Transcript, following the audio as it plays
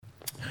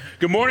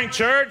Good morning,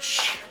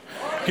 church.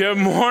 Good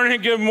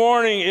morning, good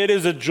morning. It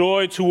is a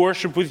joy to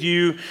worship with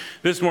you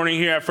this morning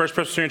here at First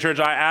Presbyterian Church.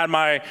 I add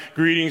my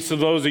greetings to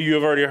those that you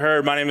have already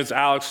heard. My name is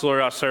Alex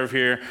Lurie. I serve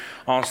here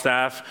on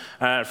staff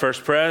at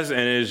First Pres,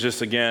 and it is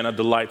just, again, a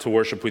delight to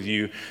worship with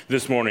you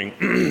this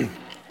morning.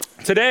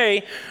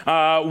 Today,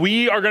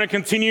 we are going to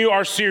continue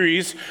our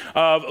series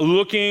of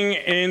looking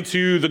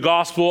into the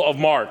Gospel of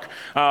Mark.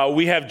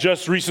 We have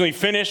just recently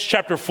finished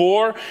chapter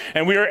 4,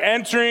 and we are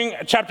entering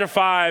chapter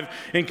 5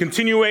 in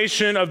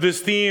continuation of this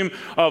theme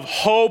of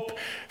hope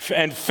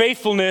and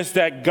faithfulness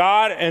that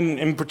God,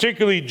 and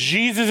particularly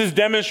Jesus, is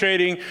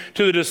demonstrating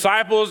to the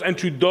disciples and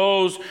to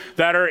those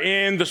that are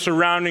in the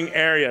surrounding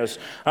areas.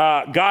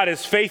 God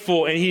is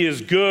faithful, and He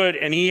is good,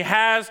 and He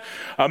has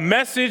a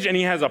message, and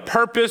He has a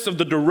purpose of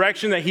the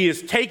direction that He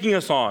is taking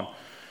us on.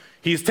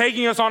 He's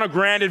taking us on a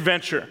grand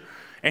adventure,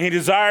 and He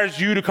desires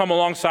you to come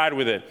alongside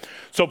with it.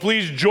 So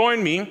please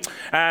join me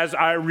as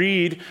I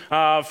read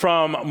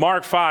from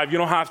Mark 5. You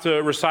don't have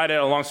to recite it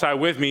alongside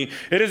with me.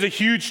 It is a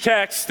huge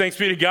text, thanks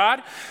be to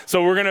God.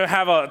 So we're going to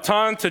have a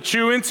ton to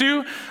chew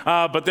into,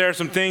 but there are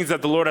some things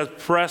that the Lord has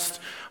pressed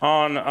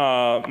on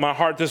my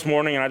heart this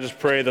morning, and I just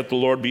pray that the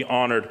Lord be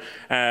honored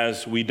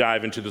as we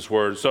dive into this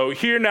word. So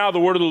hear now the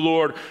word of the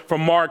Lord from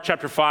Mark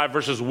chapter 5,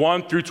 verses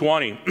 1 through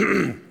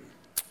 20.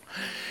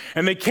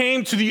 And they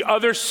came to the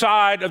other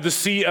side of the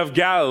Sea of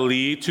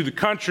Galilee, to the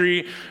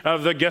country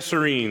of the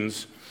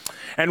Gerasenes.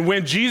 And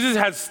when Jesus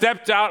had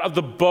stepped out of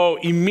the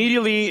boat,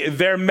 immediately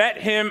there met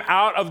him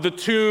out of the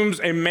tombs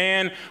a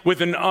man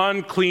with an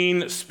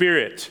unclean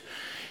spirit.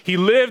 He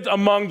lived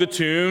among the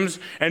tombs,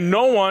 and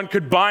no one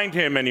could bind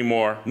him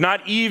anymore,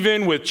 not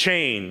even with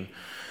chain.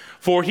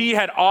 For he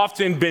had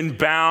often been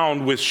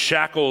bound with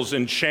shackles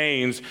and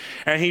chains,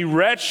 and he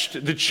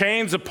wrenched the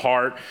chains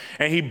apart,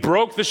 and he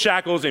broke the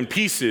shackles in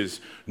pieces.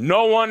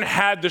 No one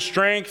had the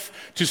strength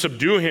to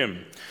subdue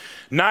him.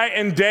 Night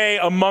and day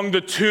among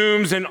the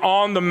tombs and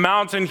on the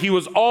mountain, he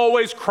was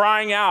always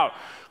crying out,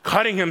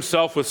 cutting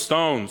himself with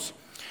stones.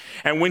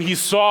 And when he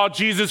saw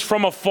Jesus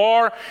from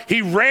afar,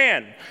 he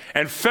ran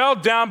and fell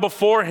down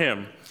before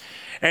him.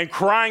 And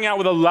crying out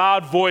with a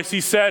loud voice,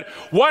 he said,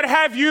 "What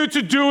have you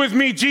to do with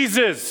me,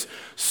 Jesus,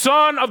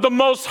 Son of the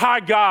Most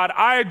High God?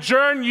 I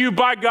adjourn you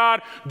by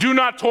God, do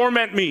not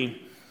torment me."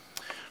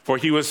 For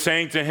he was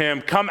saying to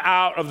him, "Come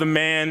out of the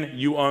man,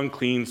 you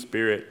unclean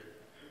spirit."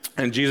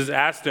 And Jesus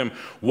asked him,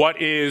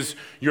 "What is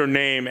your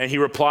name?" And he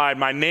replied,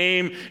 "My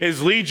name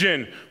is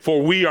Legion,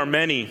 for we are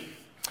many."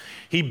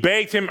 He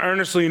begged him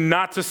earnestly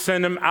not to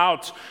send him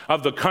out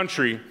of the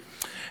country.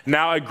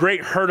 Now a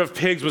great herd of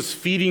pigs was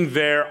feeding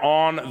there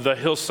on the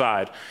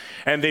hillside.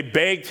 And they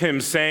begged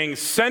him, saying,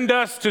 "Send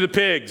us to the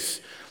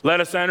pigs, let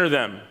us enter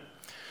them."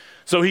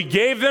 So he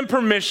gave them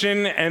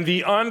permission, and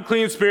the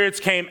unclean spirits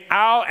came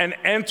out and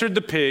entered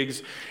the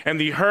pigs, and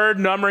the herd,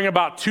 numbering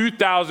about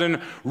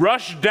 2,000,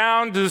 rushed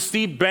down to the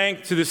steep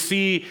bank to the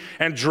sea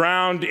and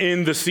drowned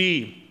in the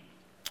sea.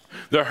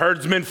 The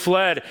herdsmen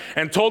fled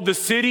and told the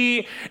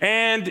city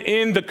and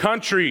in the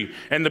country,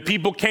 and the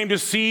people came to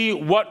see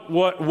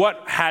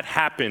what had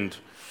happened.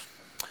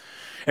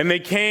 And they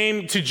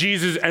came to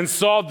Jesus and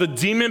saw the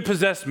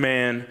demon-possessed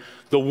man,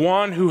 the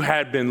one who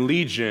had been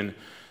Legion,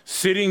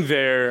 sitting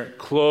there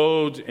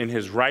clothed in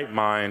his right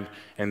mind,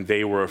 and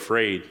they were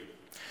afraid.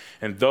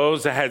 And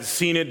those that had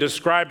seen it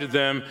described to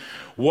them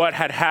what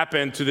had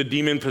happened to the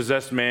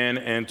demon-possessed man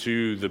and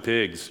to the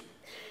pigs.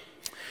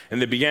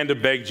 And they began to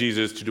beg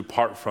Jesus to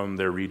depart from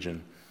their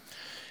region.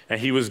 And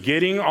he was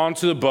getting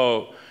onto the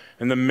boat,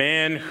 and the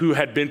man who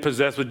had been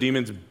possessed with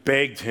demons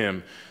begged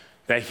him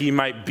that he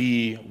might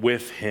be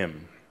with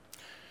him.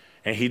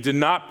 And he did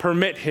not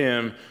permit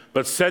him,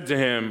 but said to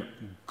him,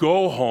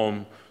 "Go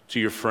home to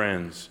your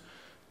friends.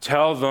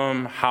 Tell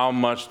them how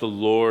much the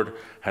Lord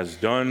has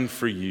done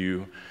for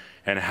you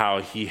and how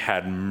he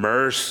had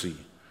mercy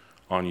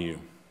on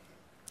you."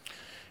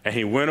 And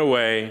he went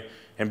away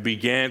and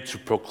began to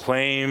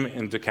proclaim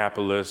in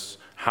Decapolis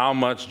how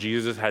much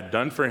Jesus had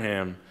done for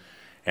him,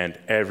 and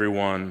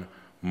everyone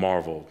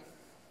marveled.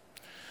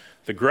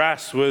 The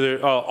grass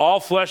withered,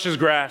 all flesh is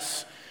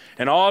grass,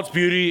 and all its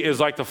beauty is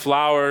like the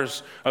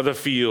flowers of the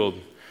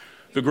field.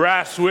 The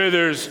grass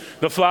withers,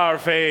 the flower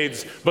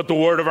fades, but the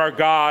word of our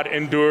God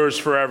endures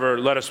forever.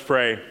 Let us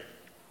pray.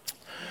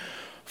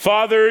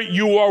 Father,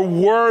 you are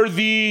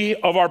worthy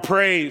of our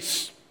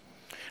praise.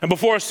 And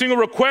before a single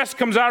request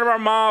comes out of our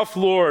mouth,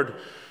 Lord,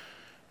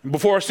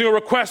 before a single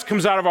request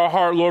comes out of our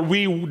heart, Lord,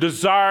 we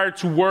desire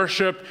to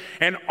worship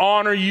and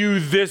honor you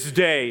this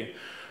day.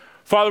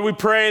 Father, we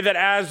pray that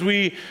as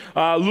we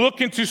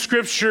look into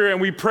Scripture, and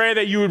we pray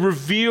that you would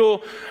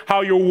reveal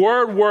how your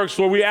word works,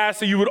 Lord, we ask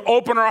that you would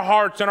open our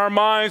hearts and our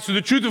minds to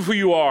the truth of who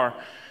you are.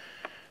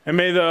 And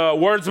may the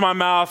words of my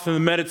mouth and the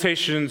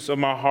meditations of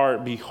my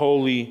heart be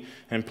holy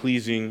and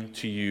pleasing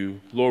to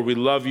you. Lord, we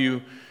love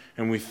you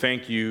and we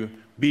thank you.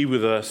 Be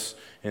with us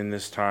in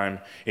this time.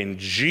 In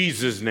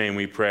Jesus' name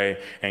we pray.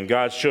 And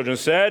God's children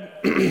said,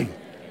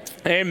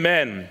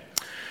 Amen.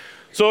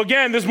 So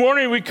again, this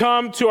morning we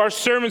come to our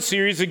sermon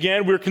series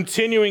again. We're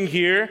continuing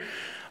here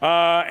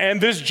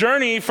And this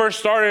journey first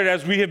started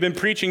as we have been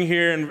preaching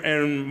here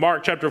in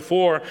Mark chapter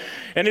 4.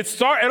 And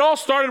it all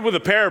started with a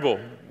parable.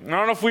 I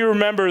don't know if we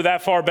remember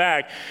that far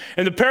back.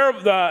 And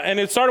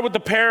it started with the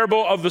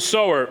parable of the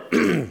sower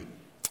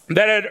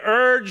that had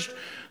urged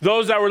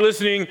those that were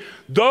listening,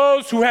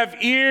 those who have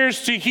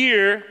ears to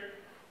hear,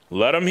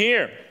 let them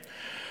hear.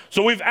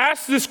 So we've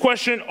asked this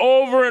question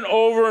over and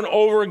over and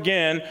over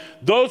again.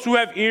 Those who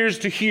have ears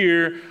to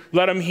hear,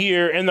 let them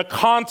hear, in the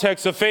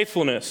context of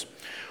faithfulness.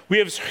 We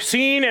have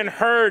seen and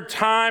heard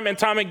time and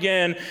time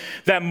again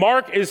that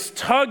Mark is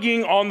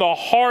tugging on the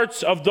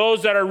hearts of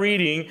those that are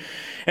reading,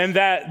 and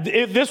that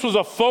this was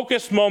a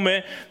focused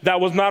moment that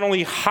was not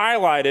only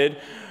highlighted,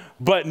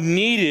 but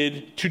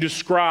needed to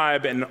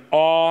describe an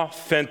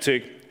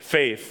authentic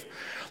faith.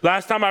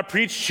 Last time I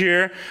preached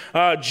here,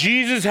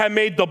 Jesus had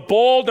made the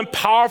bold and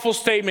powerful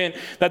statement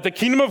that the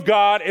kingdom of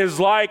God is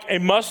like a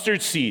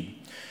mustard seed,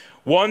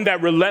 one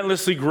that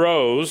relentlessly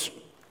grows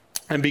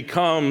and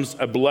becomes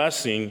a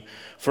blessing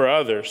for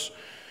others.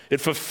 It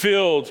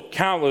fulfilled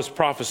countless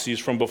prophecies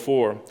from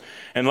before.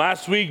 And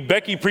last week,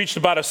 Becky preached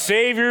about a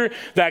Savior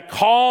that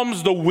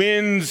calms the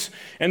winds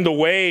and the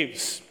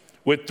waves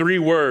with 3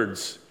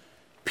 words: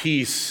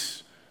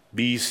 peace,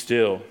 be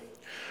still.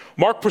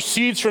 Mark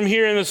proceeds from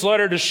here in this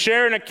letter to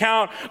share an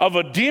account of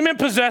a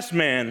demon-possessed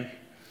man.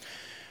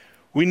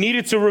 We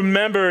needed to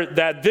remember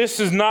that this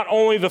is not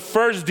only the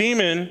first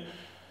demon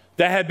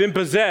that had been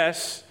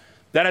possessed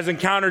that has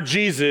encountered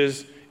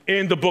Jesus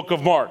in the book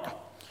of Mark.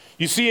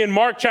 You see, in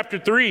Mark chapter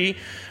 3,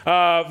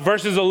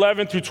 verses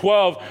 11 through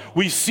 12,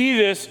 we see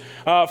this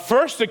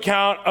first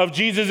account of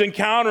Jesus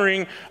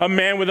encountering a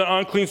man with an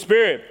unclean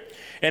spirit.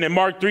 And in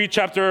Mark 3,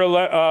 chapter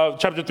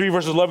 3,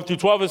 verses 11 through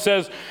 12, it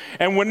says,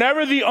 "And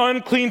whenever the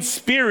unclean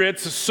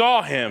spirits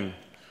saw him,"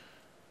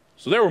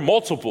 so there were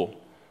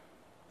multiple.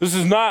 This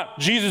is not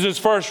Jesus'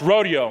 first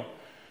rodeo.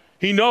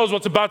 He knows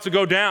what's about to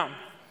go down.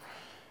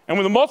 And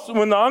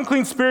when the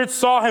unclean spirits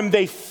saw him,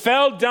 they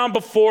fell down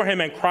before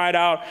him and cried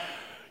out,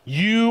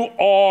 "You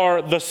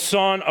are the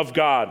Son of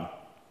God."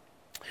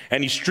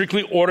 And he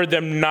strictly ordered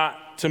them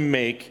not to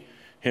make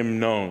him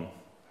known.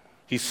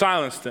 He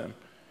silenced them.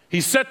 He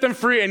set them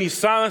free and he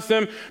silenced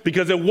them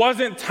because it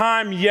wasn't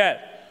time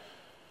yet.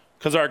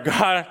 Because our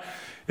God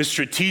is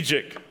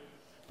strategic.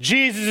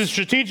 Jesus is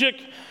strategic,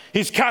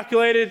 he's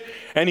calculated,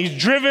 and he's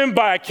driven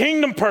by a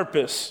kingdom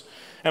purpose.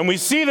 And we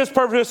see this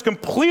purpose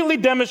completely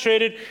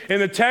demonstrated in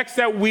the text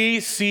that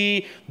we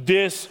see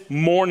this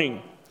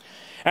morning.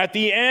 At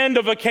the end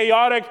of a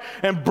chaotic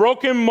and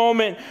broken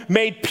moment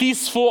made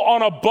peaceful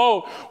on a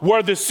boat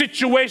where the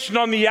situation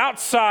on the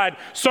outside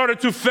started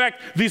to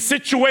affect the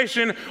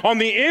situation on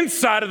the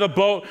inside of the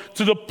boat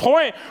to the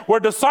point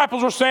where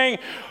disciples were saying,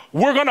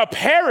 "We're going to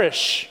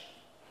perish."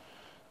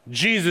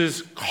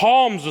 Jesus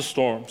calms the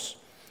storms.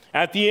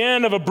 At the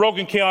end of a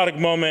broken, chaotic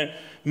moment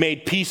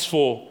made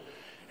peaceful.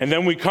 And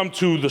then we come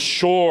to the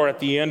shore at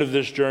the end of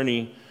this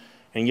journey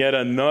and yet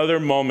another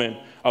moment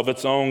of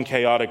its own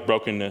chaotic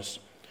brokenness.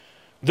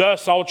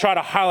 Thus, I will try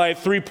to highlight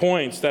 3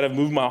 points that have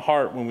moved my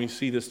heart when we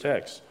see this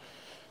text.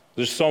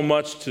 There's so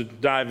much to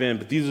dive in,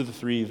 but these are the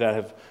 3 that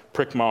have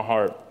pricked my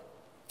heart.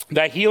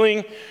 That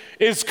healing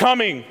is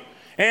coming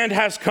and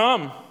has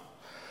come.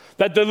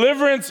 That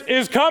deliverance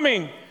is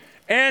coming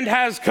and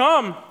has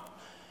come.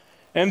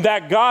 And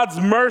that God's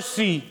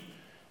mercy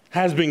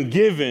has been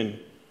given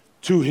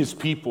to his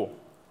people.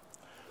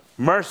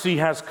 Mercy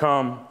has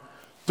come,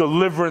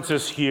 deliverance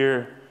is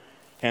here,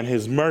 and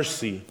his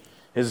mercy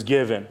is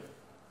given.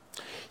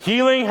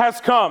 Healing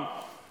has come.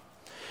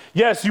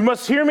 Yes, you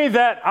must hear me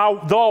that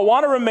though I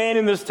want to remain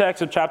in this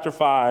text of chapter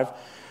 5,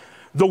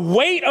 the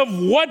weight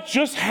of what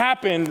just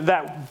happened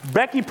that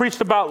Becky preached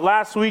about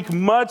last week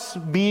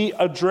must be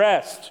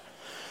addressed.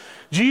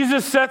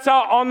 Jesus sets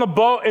out on the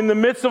boat in the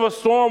midst of a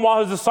storm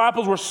while his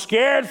disciples were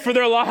scared for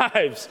their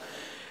lives.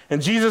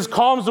 And Jesus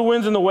calms the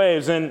winds and the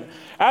waves. And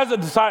as a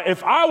disciple,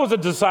 if I was a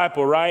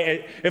disciple,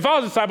 right? If I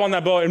was a disciple on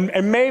that boat,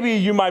 and maybe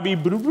you might be,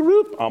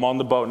 I'm on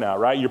the boat now,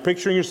 right? You're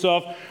picturing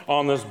yourself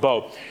on this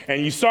boat.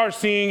 And you start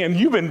seeing, and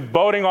you've been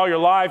boating all your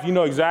life. You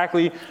know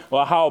exactly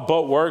how a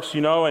boat works,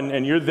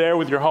 and you're there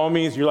with your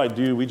homies. You're like,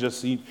 dude, we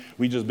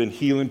just been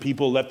healing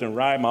people left and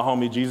right. My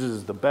homie Jesus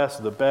is the best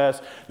of the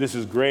best. This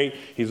is great.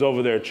 He's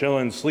over there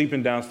chilling,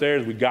 sleeping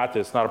downstairs. We got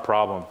this, not a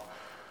problem.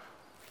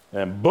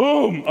 And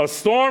boom, a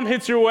storm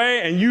hits your way,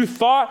 and you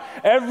thought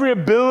every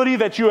ability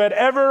that you had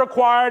ever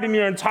acquired in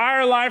your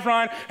entire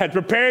lifeline had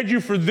prepared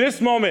you for this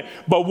moment.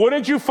 But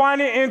wouldn't you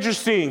find it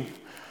interesting?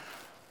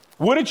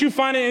 Wouldn't you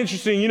find it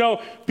interesting?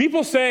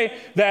 People say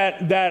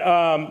that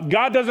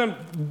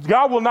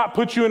God will not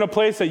put you in a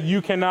place that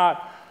you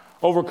cannot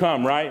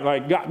overcome, right?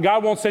 Like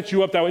God won't set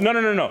you up that way.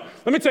 No.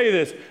 Let me tell you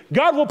this.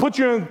 God will put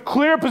you in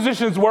clear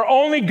positions where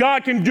only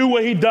God can do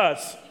what he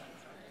does.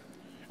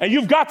 And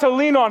you've got to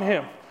lean on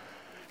him.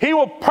 He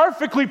will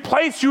perfectly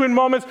place you in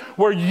moments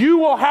where you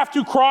will have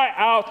to cry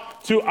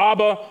out to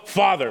Abba,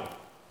 Father.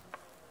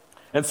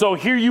 And so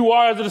here you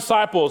are as the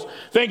disciples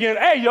thinking,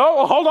 hey,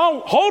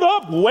 hold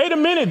up, wait a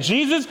minute,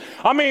 Jesus.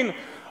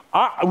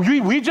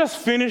 We just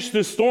finished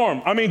this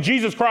storm. I mean,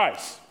 Jesus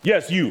Christ.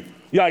 Yes, you.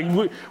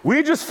 Yeah,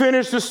 we just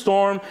finished this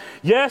storm.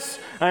 Yes,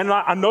 and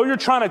I know you're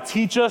trying to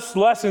teach us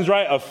lessons,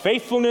 right, of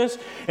faithfulness.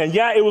 And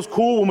yeah, it was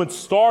cool when it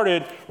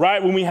started,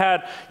 right, when we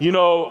had,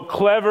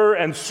 clever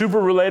and super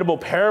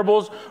relatable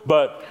parables.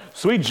 But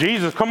sweet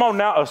Jesus, come on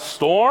now, a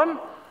storm?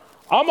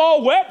 I'm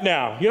all wet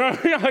now. You know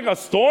what I mean? Like a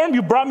storm?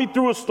 You brought me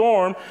through a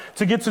storm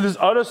to get to this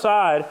other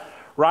side,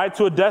 right,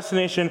 to a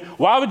destination.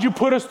 Why would you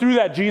put us through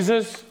that,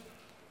 Jesus?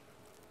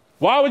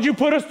 Why would you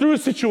put us through a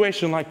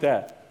situation like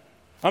that?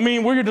 I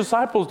mean, we're your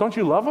disciples. Don't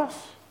you love us?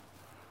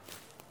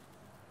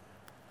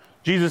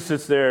 Jesus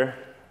sits there,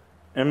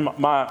 and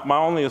my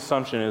only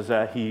assumption is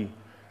that he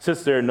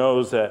sits there and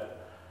knows that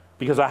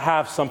because I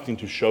have something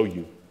to show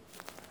you.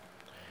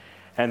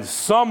 And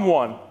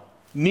someone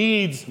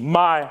needs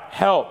my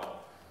help.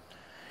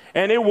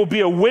 And it will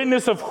be a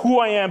witness of who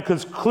I am,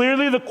 because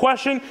clearly the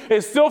question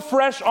is still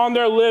fresh on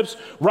their lips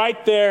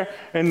right there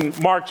in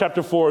Mark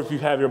chapter 4. If you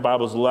have your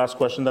Bibles, the last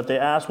question that they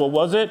asked, what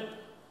was it?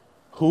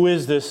 Who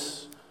is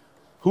this?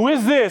 Who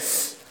is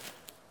this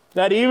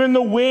that even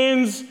the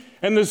winds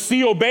and the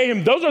sea obey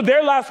him? Those are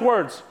their last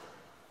words,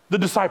 the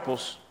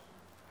disciples.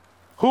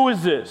 Who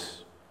is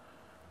this?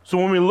 So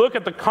when we look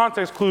at the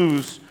context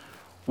clues,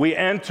 we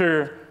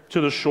enter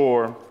to the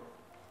shore.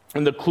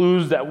 And the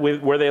clues that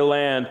where they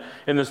land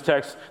in this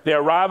text, they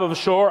arrive on the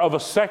shore of a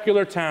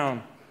secular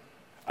town,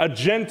 a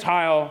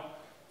Gentile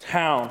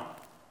town.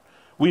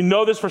 We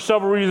know this for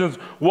several reasons.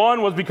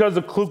 One was because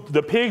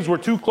the pigs were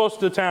too close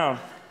to the town.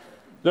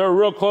 They were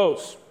real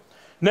close.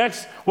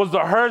 Next was the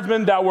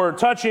herdsmen that were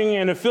touching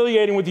and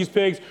affiliating with these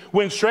pigs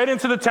went straight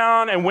into the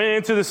town and went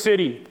into the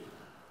city.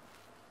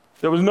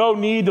 There was no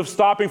need of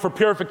stopping for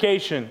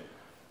purification,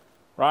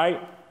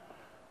 right?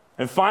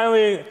 And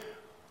finally,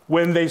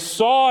 when they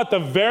saw at the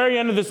very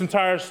end of this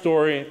entire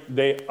story,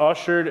 they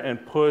ushered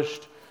and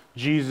pushed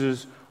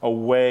Jesus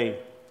away.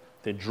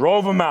 They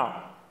drove him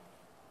out.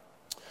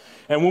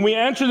 And when we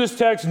enter this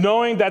text,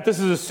 knowing that this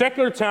is a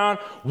secular town,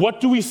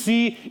 what do we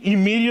see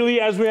immediately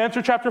as we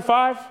enter chapter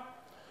 5?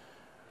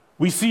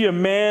 We see a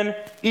man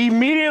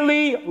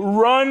immediately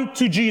run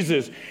to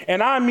Jesus.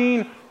 And I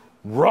mean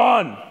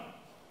run.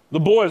 The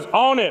boy is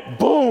on it.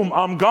 Boom,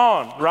 I'm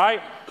gone,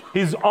 right?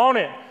 He's on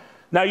it.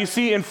 Now, you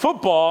see, in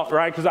football,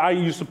 right, because I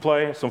used to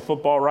play some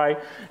football, right,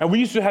 and we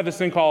used to have this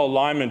thing called a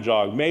lineman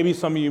jog. Maybe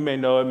some of you may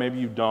know it, maybe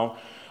you don't.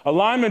 A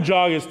lineman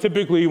jog is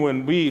typically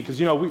when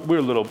because, we're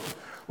a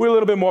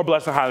little bit more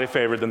blessed and highly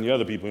favored than the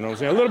other people, you know what I'm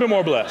saying? A little bit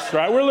more blessed,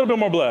 right? We're a little bit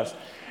more blessed.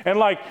 And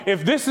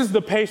if this is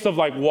the pace of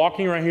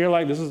walking right here,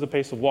 this is the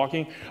pace of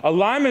walking, a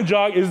lineman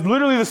jog is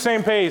literally the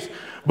same pace,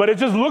 but it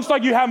just looks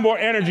like you have more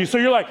energy. So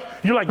you're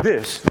like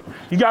this.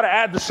 You got to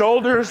add the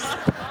shoulders.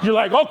 You're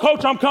like, oh,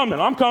 coach, I'm coming,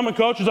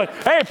 coach. He's like,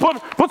 hey,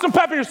 put some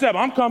pep in your step.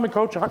 I'm coming,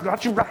 coach. I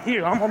got you right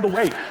here. I'm on the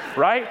way,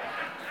 right?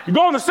 You're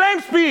going the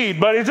same speed,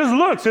 but it just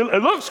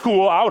looks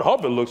cool. I would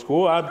hope it looks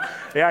cool. It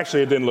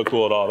didn't look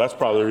cool at all. That's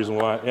probably the reason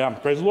why. Yeah,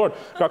 praise the Lord.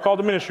 Got called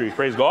to ministry.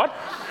 Praise God.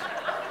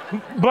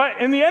 But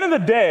in the end of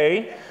the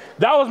day,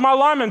 that was my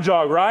lineman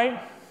jog,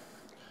 right?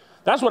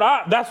 That's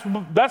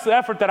the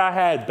effort that I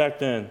had back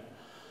then.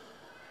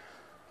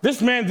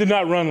 This man did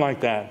not run like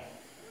that.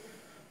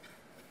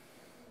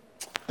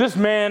 This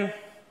man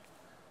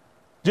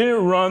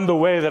didn't run the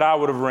way that I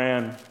would have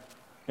ran,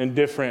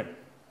 indifferent,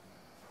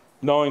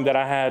 knowing that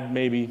I had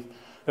maybe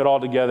it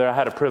all together. I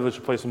had a privilege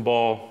to play some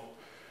ball.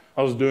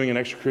 I was doing an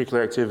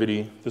extracurricular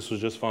activity. This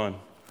was just fun.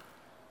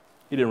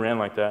 He didn't run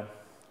like that.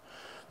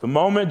 The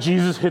moment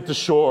Jesus hit the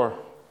shore,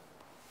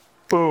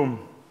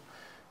 boom,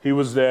 he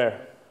was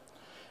there.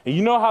 And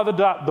you know how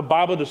the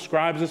Bible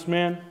describes this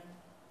man?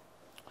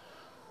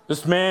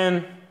 This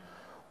man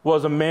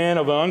was a man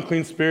of an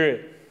unclean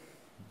spirit.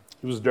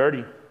 He was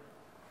dirty.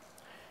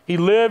 He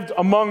lived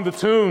among the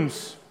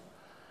tombs.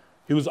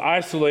 He was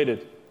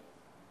isolated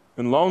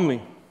and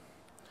lonely.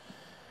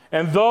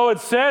 And though it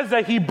says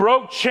that he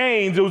broke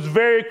chains, it was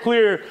very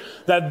clear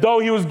that though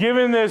he was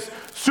given this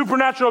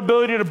supernatural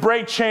ability to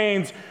break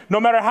chains, no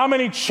matter how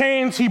many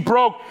chains he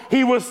broke,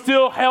 he was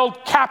still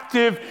held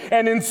captive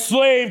and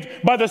enslaved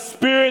by the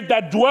spirit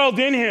that dwelled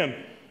in him.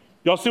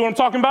 Y'all see what I'm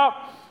talking about?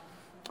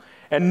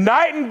 And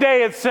night and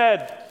day it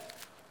said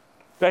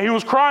that he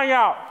was crying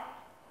out.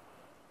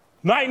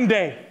 Night and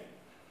day.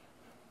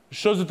 It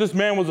shows that this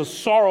man was a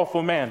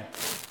sorrowful man.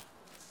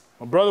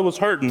 My brother was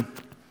hurting.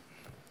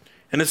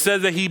 And it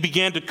says that he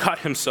began to cut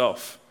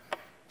himself.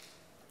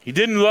 He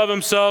didn't love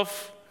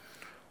himself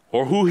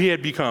or who he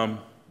had become.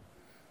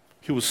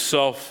 He was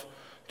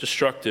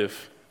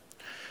self-destructive.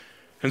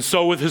 And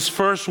so with his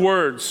first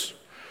words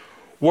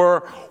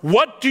were,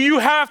 "What do you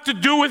have to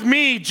do with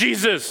me,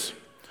 Jesus,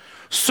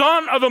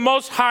 Son of the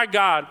Most High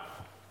God?"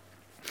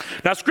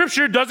 Now,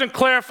 Scripture doesn't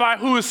clarify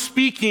who is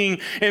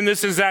speaking in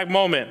this exact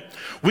moment.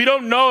 We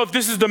don't know if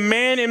this is the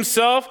man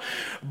himself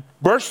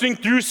bursting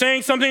through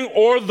saying something,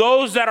 or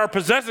those that are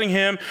possessing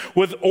him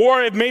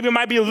or it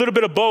might be a little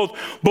bit of both.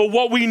 But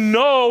what we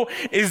know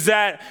is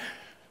that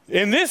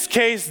in this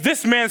case,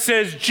 this man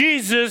says,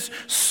 "Jesus,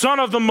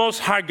 Son of the Most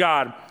High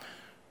God."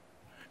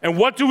 And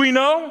what do we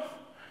know?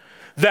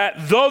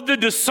 that though the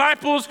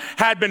disciples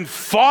had been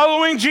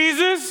following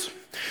Jesus,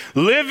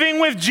 living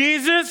with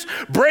Jesus,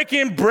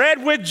 breaking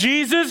bread with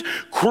Jesus,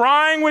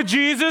 crying with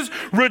Jesus,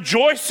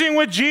 rejoicing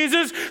with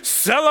Jesus,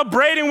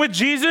 celebrating with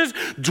Jesus,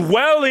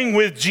 dwelling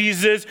with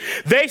Jesus,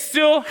 they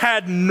still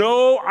had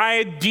no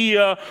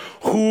idea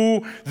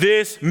who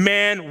this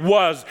man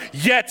was.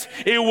 Yet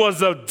it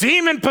was a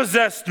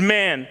demon-possessed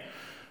man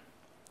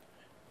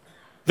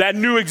that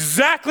knew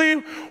exactly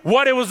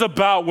what it was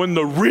about when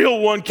the real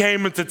one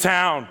came into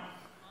town.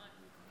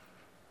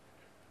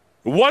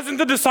 It wasn't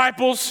the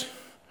disciples.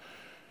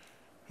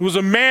 It was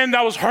a man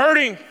that was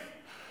hurting,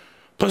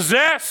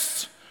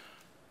 possessed,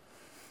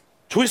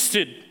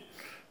 twisted,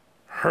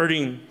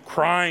 hurting,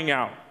 crying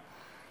out.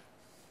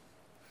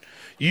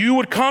 You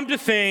would come to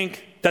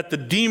think that the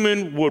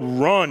demon would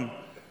run.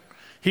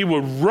 He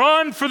would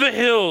run for the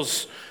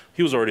hills.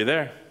 He was already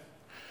there.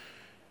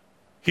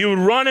 He would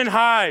run and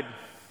hide.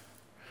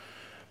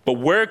 But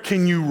where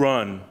can you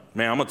run?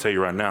 Man, I'm going to tell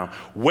you right now.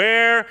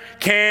 Where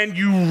can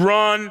you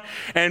run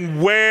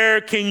and where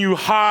can you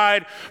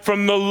hide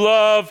from the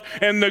love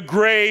and the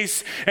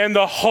grace and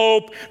the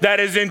hope that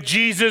is in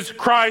Jesus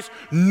Christ?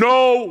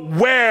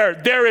 Nowhere.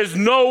 There is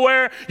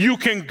nowhere you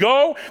can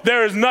go.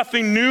 There is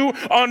nothing new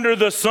under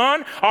the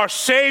sun. Our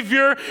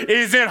Savior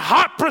is in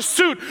hot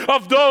pursuit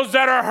of those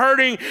that are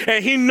hurting,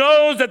 and he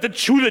knows that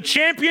who the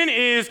champion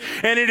is,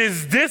 and it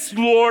is this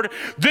Lord,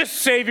 this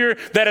Savior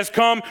that has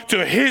come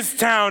to his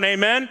town.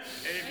 Amen?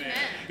 Amen.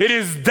 It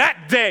is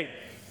that day.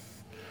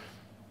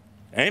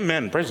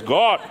 Amen. Praise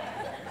God.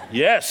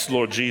 Yes,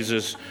 Lord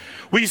Jesus.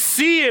 We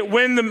see it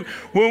when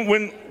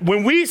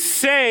we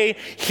say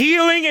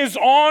healing is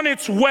on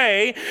its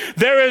way,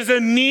 there is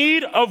a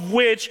need of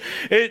which,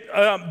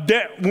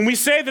 when we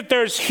say that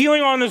there's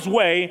healing on its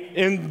way,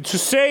 and to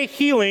say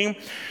healing,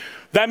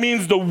 that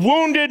means the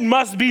wounded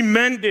must be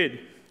mended.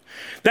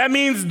 That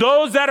means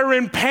those that are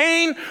in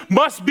pain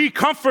must be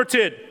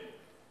comforted,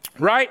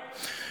 right?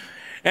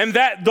 And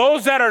that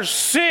those that are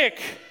sick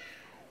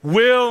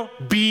will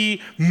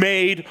be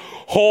made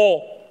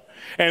whole.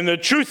 And the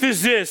truth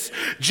is this: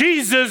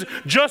 Jesus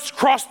just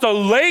crossed a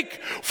lake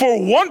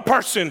for one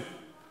person.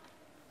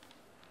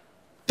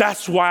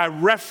 That's why I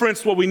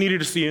referenced what we needed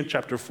to see in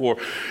chapter 4.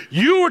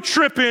 You were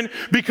tripping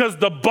because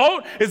the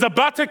boat is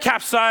about to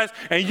capsize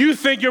and you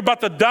think you're about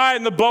to die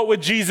in the boat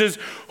with Jesus.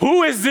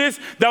 Who is this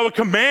that would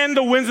command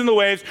the winds and the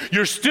waves?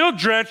 You're still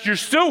drenched. You're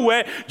still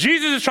wet.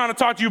 Jesus is trying to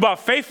talk to you about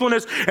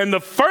faithfulness. And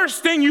the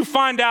first thing you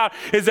find out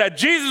is that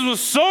Jesus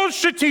was so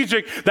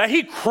strategic that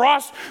he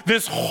crossed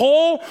this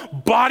whole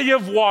body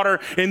of water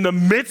in the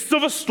midst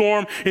of a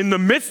storm, in the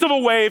midst of a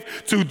wave,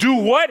 to do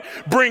what?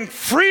 Bring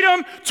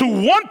freedom to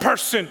one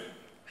person.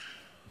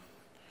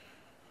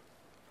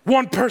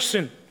 One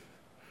person.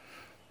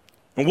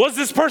 And was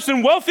this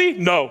person wealthy?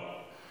 No.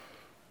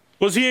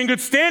 Was he in good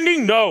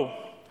standing? No.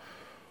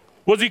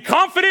 Was he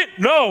confident?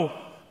 No.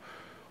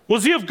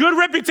 Was he of good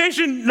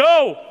reputation?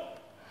 No.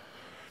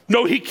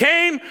 No, he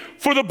came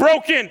for the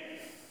broken.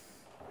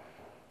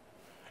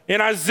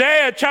 In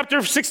Isaiah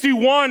chapter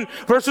 61,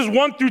 verses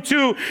 1 through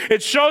 2,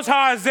 it shows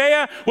how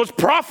Isaiah was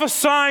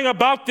prophesying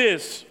about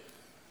this.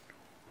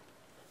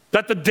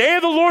 That the day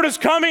of the Lord is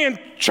coming, and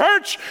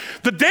church,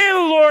 the day of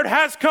the Lord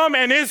has come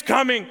and is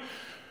coming.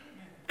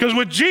 Because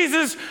with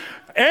Jesus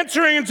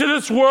entering into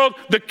this world,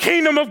 the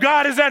kingdom of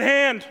God is at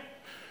hand.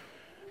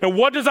 And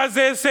what does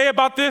Isaiah say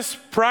about this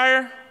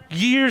prior,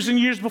 years and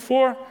years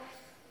before?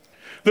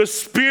 The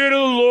Spirit of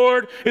the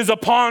Lord is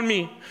upon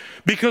me,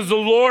 because the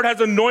Lord has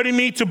anointed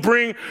me to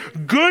bring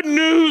good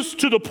news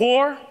to the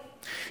poor.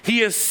 He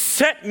has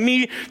set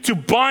me to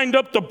bind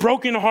up the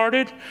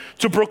brokenhearted,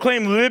 to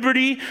proclaim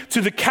liberty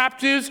to the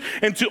captives,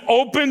 and to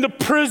open the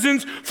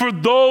prisons for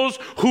those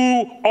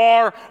who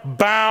are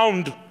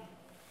bound,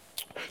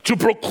 to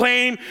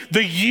proclaim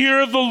the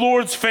year of the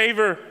Lord's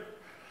favor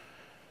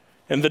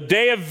and the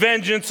day of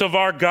vengeance of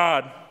our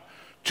God,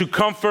 to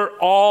comfort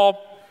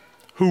all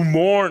who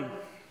mourn.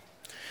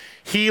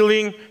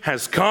 Healing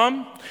has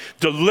come,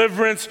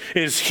 deliverance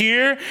is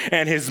here,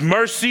 and his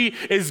mercy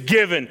is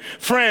given.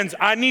 Friends,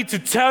 I need to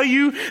tell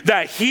you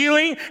that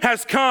healing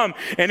has come.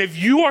 And if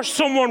you are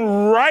someone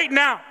right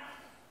now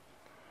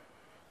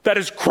that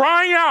is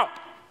crying out,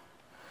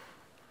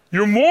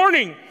 you're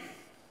mourning,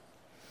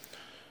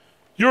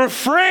 you're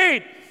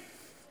afraid,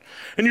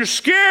 and you're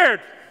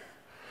scared,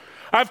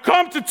 I've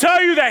come to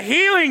tell you that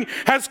healing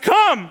has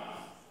come.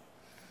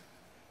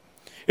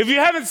 If you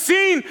haven't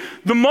seen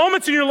the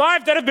moments in your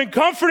life that have been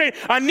comforting,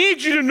 I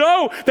need you to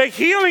know that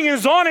healing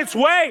is on its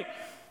way.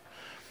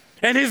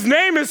 And his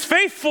name is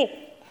faithful.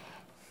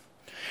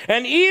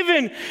 And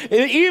even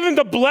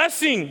the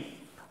blessing,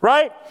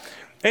 right?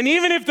 And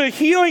even if the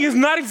healing is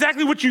not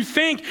exactly what you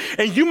think,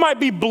 and you might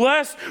be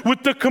blessed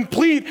with the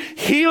complete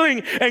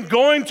healing and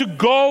going to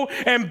go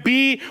and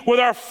be with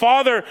our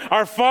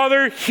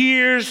Father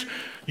hears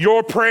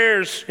your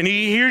prayers and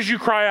he hears you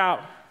cry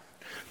out.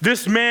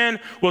 This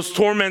man was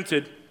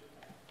tormented,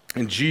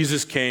 and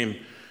Jesus came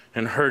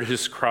and heard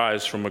his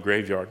cries from a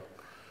graveyard.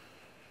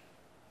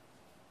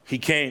 He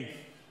came.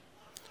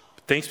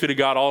 Thanks be to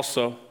God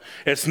also.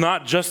 It's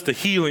not just the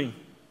healing.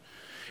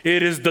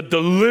 It is the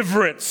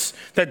deliverance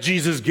that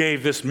Jesus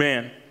gave this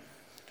man.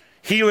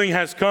 Healing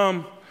has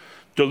come.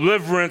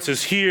 Deliverance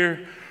is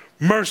here.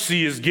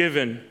 Mercy is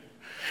given.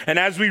 And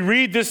as we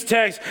read this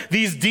text,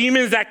 these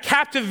demons that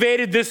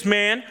captivated this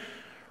man,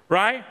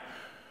 right?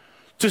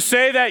 To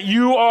say that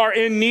you are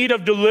in need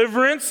of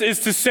deliverance is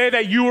to say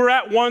that you were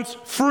at once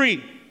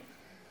free.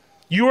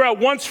 You were at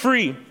once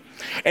free.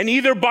 And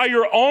either by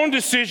your own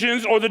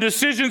decisions or the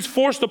decisions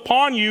forced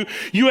upon you,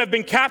 you have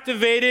been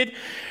captivated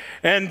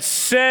and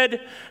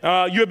said,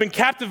 you have been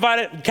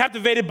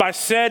captivated by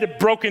said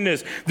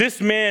brokenness.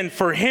 This man,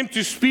 for him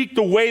to speak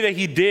the way that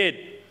he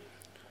did,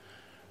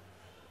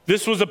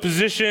 this was a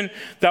position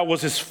that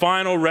was his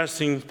final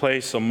resting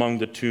place among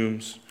the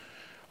tombs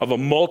of a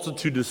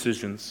multitude of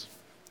decisions.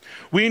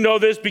 We know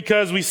this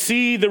because we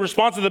see the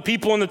response of the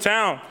people in the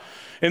town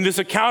in this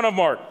account of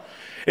Mark.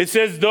 It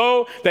says,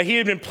 though that he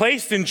had been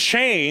placed in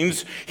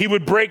chains, he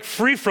would break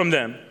free from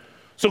them.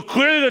 So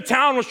clearly the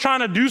town was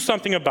trying to do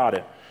something about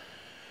it.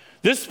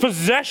 This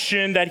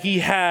possession that he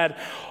had,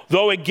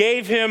 though it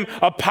gave him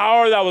a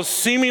power that was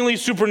seemingly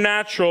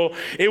supernatural,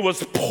 it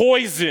was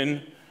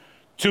poison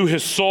to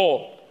his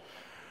soul.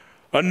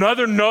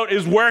 Another note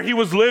is where he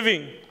was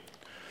living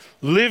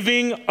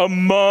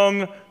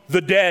among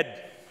the dead.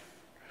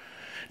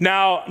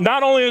 Now,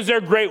 not only is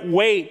there great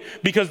weight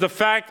because the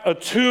fact a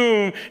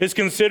tomb is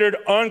considered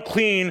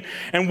unclean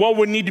and what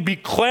would need to be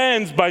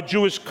cleansed by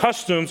Jewish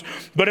customs,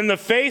 but in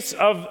this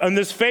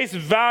face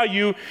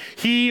value,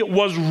 he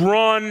was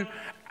run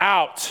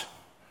out.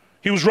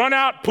 He was run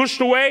out, pushed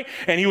away,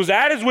 and he was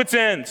at his wit's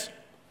ends.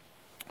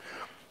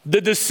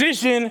 The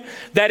decision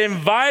that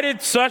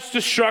invited such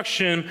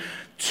destruction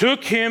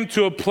took him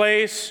to a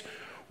place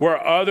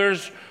where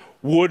others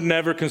would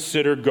never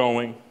consider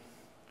going,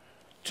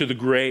 to the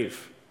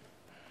grave.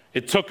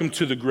 It took him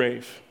to the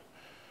grave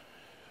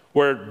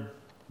where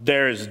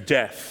there is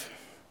death.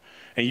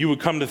 And you would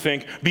come to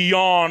think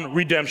beyond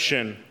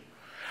redemption.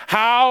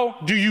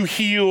 How do you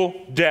heal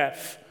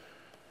death?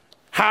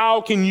 How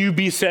can you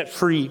be set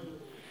free?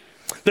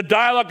 The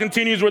dialogue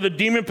continues where the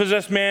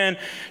demon-possessed man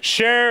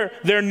share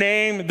their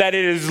name that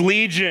it is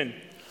Legion,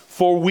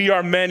 for we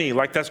are many.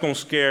 Like that's going to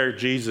scare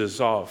Jesus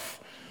off.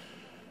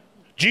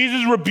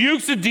 Jesus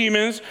rebukes the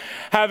demons,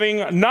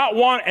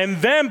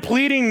 and them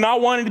pleading,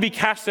 not wanting to be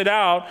casted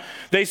out.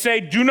 They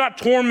say, do not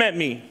torment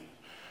me.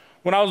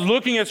 When I was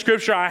looking at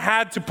scripture, I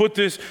had to put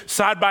this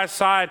side by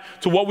side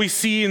to what we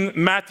see in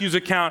Matthew's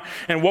account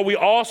and what we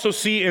also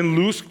see in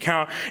Luke's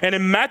account. And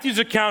in Matthew's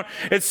account,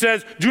 it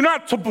says, do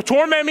not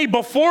torment me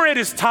before it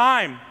is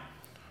time.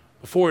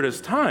 Before it is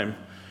time.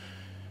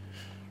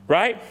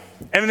 Right?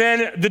 And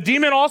then the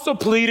demon also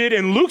pleaded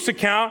in Luke's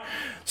account,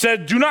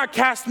 said, do not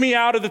cast me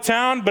out of the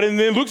town. But in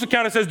Luke's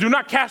account, it says, do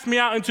not cast me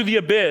out into the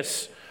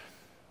abyss.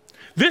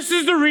 This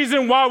is the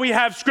reason why we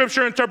have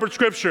scripture interpret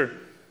scripture.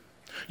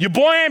 Your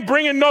boy ain't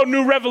bringing no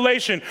new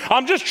revelation.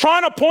 I'm just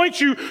trying to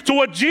point you to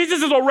what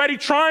Jesus is already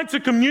trying to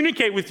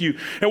communicate with you.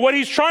 And what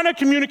he's trying to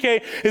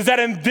communicate is that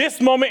in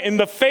this moment, in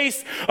the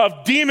face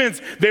of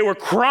demons, they were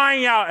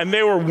crying out and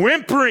they were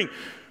whimpering.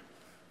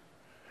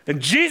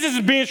 And Jesus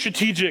is being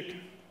strategic.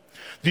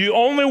 The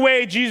only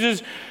way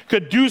Jesus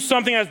could do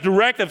something as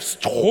direct as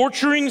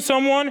torturing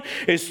someone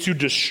is to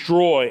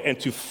destroy and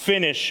to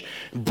finish,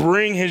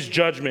 bring his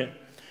judgment,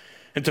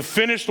 and to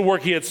finish the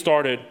work he had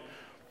started.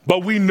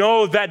 But we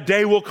know that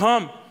day will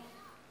come,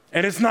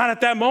 and it's not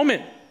at that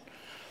moment,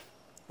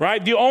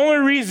 right? The only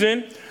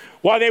reason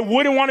why they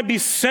wouldn't want to be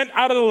sent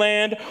out of the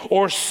land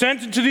or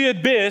sent into the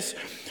abyss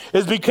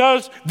is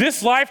because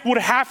this life would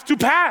have to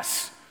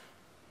pass.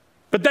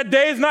 But that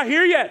day is not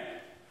here yet.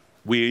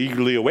 We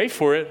eagerly await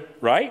for it,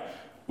 right?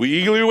 We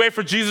eagerly wait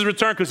for Jesus'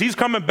 return because he's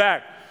coming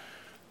back.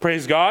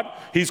 Praise God.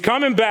 He's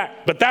coming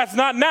back, but that's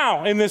not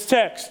now in this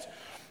text.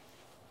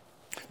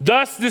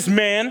 Thus, this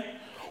man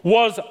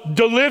was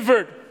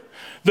delivered.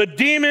 The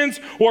demons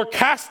were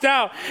cast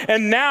out,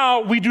 and now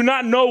we do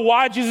not know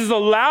why Jesus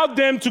allowed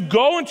them to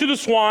go into the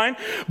swine,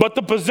 but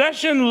the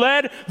possession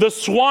led the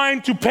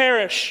swine to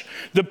perish.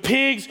 The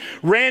pigs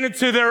ran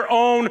into their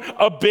own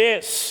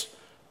abyss.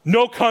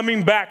 No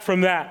coming back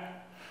from that.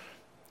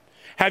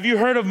 Have you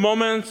heard of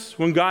moments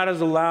when God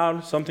has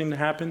allowed something to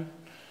happen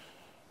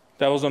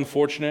that was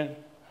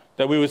unfortunate,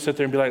 that we would sit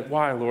there and be like,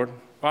 why, Lord?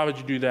 Why would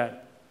you do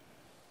that?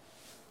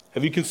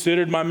 Have you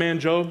considered my man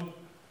Job?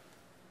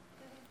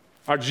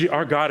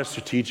 Our God is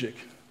strategic,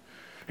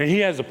 and he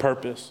has a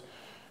purpose,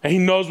 and he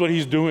knows what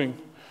he's doing.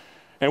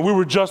 And we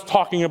were just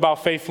talking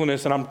about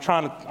faithfulness, and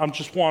I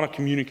just want to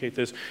communicate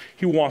this.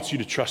 He wants you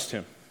to trust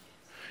him.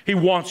 He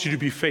wants you to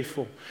be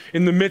faithful.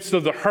 In the midst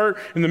of the hurt,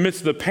 in the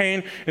midst of the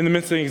pain, in the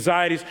midst of the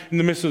anxieties, in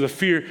the midst of the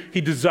fear,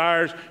 he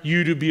desires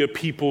you to be a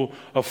people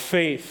of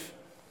faith.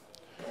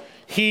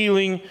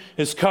 Healing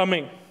is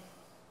coming.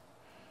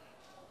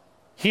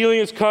 Healing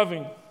is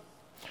coming.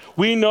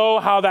 We know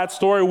how that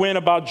story went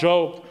about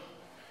Job.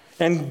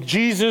 And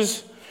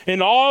Jesus,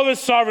 in all of his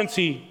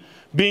sovereignty,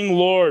 being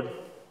Lord,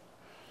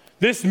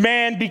 this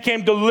man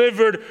became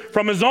delivered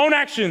from his own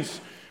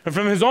actions and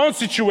from his own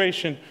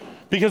situation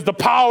because the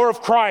power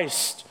of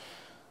Christ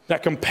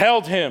that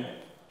compelled him,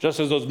 just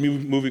as those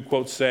movie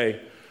quotes say.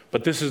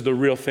 But this is the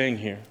real thing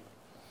here.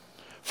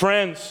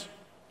 Friends,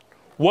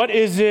 what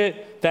is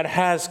it that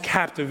has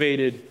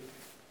captivated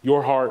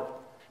your heart?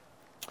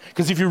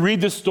 Because if you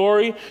read this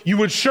story, you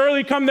would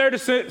surely come there to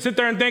sit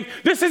there and think,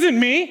 this isn't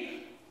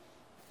me.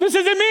 This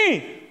isn't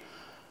me.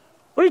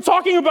 What are you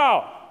talking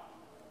about?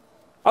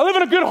 I live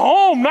in a good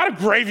home, not a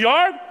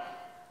graveyard.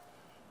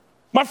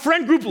 My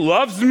friend group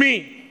loves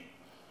me.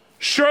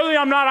 Surely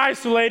I'm not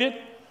isolated.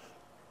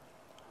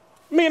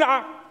 I mean,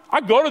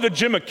 I go to the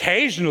gym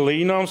occasionally,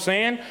 you know what I'm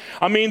saying?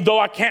 I mean, though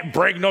I can't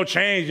break no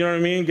chains, you know what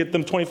I mean? Get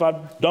them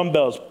 25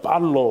 dumbbells,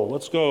 Pablo,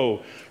 let's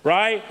go,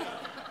 right?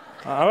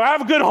 I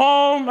have a good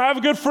home, I have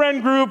a good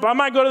friend group. I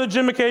might go to the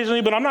gym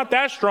occasionally, but I'm not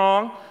that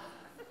strong.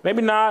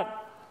 Maybe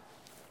not.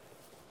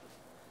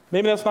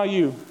 Maybe that's not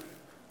you.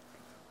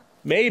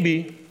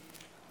 Maybe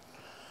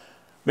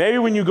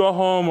when you go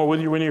home or when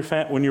you're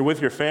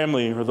with your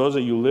family or those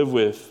that you live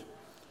with,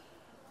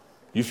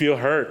 you feel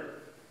hurt.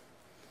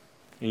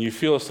 And you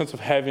feel a sense of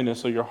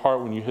heaviness of your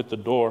heart when you hit the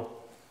door.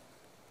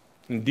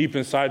 And deep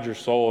inside your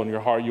soul and your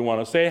heart, you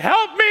want to say,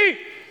 help me!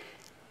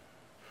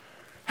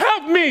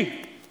 Help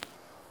me!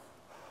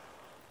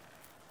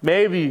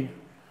 Maybe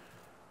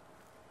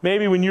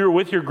when you're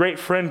with your great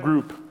friend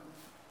group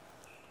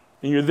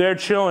and you're there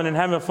chilling and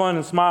having fun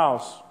and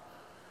smiles,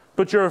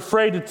 but you're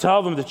afraid to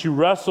tell them that you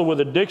wrestle with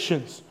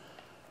addictions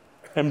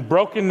and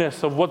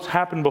brokenness of what's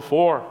happened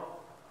before.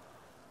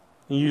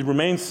 And you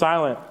remain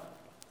silent,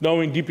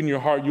 knowing deep in your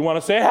heart you want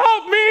to say,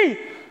 help me!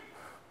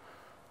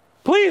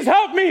 Please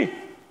help me!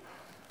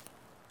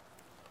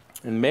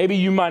 And maybe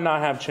you might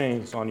not have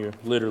chains on you,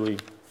 literally,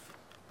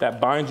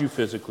 that bind you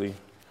physically,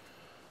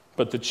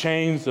 but the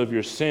chains of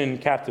your sin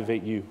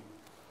captivate you.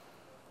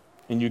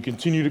 And you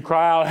continue to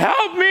cry out,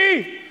 help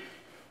me!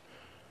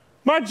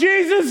 My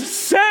Jesus,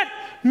 set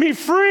me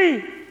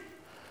free!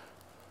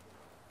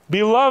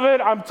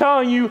 Beloved, I'm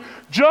telling you,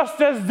 just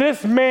as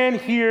this man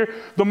here,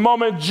 the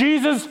moment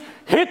Jesus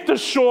hit the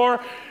shore,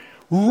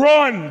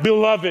 run,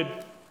 beloved.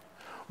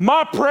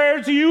 My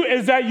prayer to you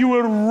is that you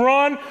would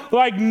run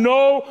like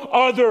no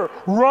other.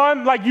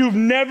 Run like you've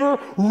never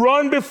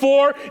run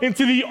before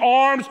into the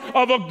arms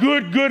of a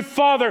good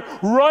Father.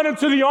 Run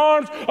into the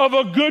arms of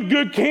a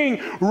good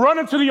King. Run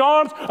into the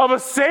arms of a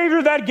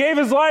Savior that gave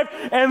his life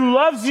and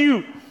loves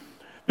you.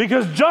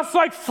 Because just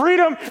like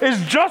freedom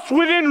is just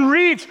within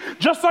reach,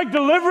 just like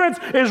deliverance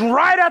is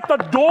right at the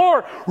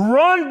door,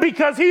 run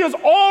because he is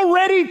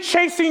already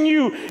chasing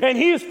you and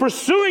he is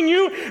pursuing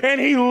you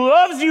and he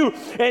loves you.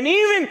 And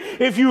even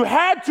if you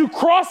had to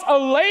cross a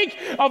lake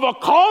of a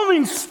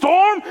calming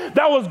storm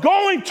that was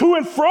going to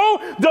and fro,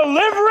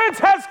 deliverance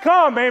has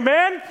come,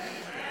 amen?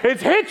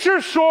 It's hit your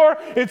shore,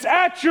 it's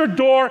at your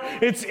door,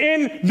 it's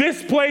in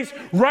this place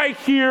right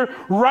here,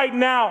 right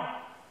now.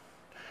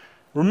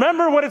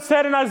 Remember what it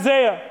said in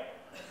Isaiah.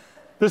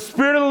 The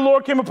Spirit of the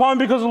Lord came upon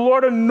me because the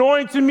Lord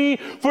anointed me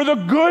for the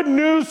good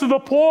news to the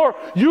poor.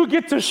 You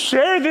get to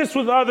share this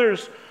with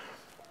others.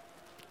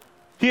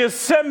 He has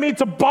sent me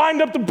to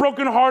bind up the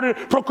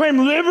brokenhearted,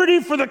 proclaim liberty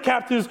for the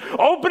captives,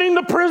 opening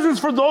the prisons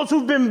for those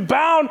who've been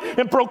bound,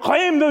 and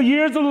proclaim the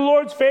years of the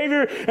Lord's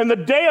favor and the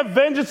day of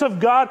vengeance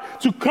of God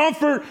to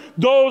comfort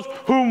those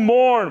who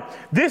mourn.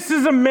 This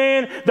is a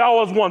man that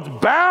was once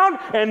bound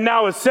and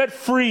now is set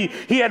free.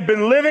 He had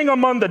been living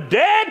among the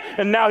dead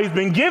and now he's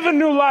been given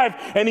new life,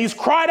 and he's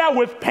cried out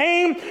with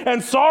pain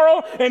and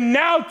sorrow and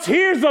now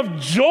tears of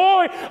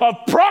joy, of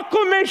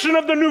proclamation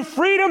of the new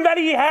freedom that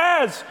he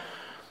has.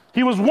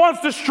 He was once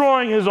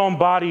destroying his own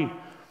body,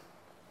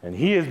 and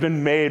he has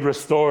been made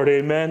restored,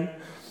 amen?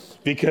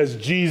 Because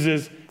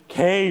Jesus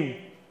came.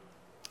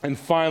 And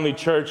finally,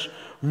 church,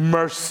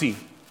 mercy.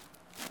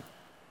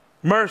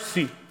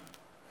 Mercy.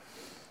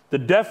 The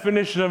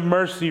definition of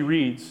mercy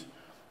reads,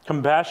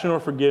 compassion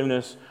or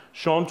forgiveness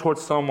shown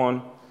towards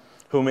someone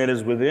whom it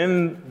is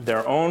within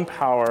their own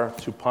power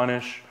to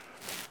punish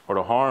or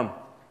to harm.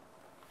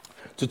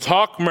 To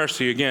talk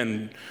mercy,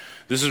 again,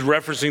 this is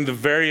referencing the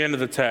very end of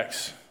the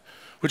text,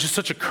 which is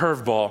such a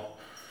curveball,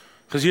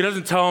 because he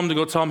doesn't tell him to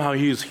go tell him how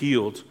he was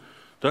healed.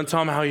 Doesn't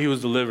tell him how he was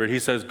delivered. He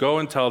says, go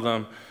and tell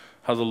them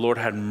how the Lord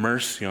had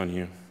mercy on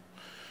you.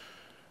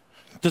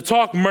 To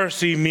talk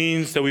mercy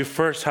means that we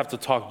first have to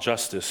talk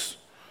justice.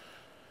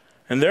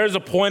 And there's a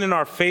point in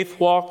our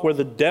faith walk where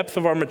the depth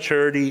of our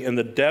maturity and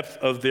the depth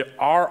of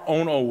our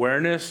own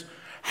awareness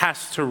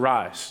has to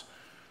rise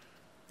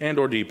and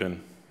or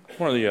deepen,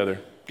 one or the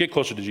other. Get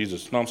closer to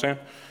Jesus, you know what I'm saying?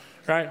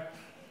 Right?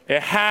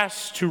 It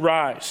has to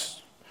rise.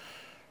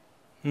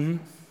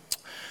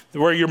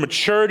 Where your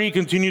maturity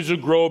continues to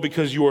grow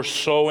because you are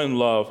so in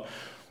love.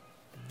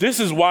 This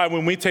is why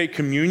when we take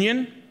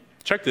communion,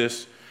 check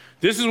this.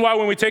 This is why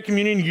when we take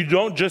communion, you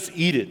don't just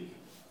eat it.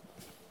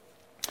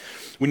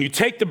 When you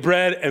take the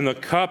bread and the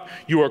cup,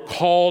 you are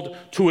called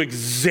to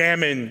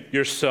examine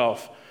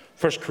yourself.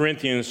 1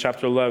 Corinthians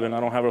chapter 11, I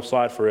don't have a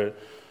slide for it.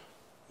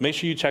 Make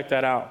sure you check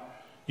that out.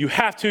 You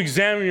have to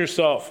examine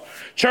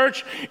yourself.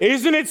 Church,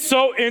 isn't it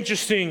so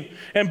interesting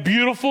and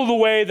beautiful the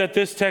way that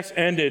this text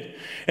ended?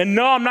 And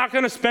no, I'm not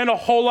going to spend a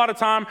whole lot of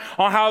time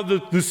on how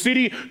the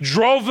city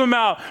drove them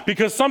out,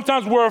 because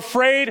sometimes we're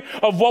afraid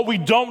of what we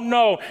don't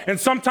know. And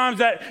sometimes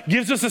that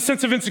gives us a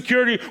sense of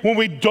insecurity when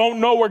we don't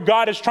know where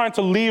God is trying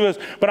to lead us.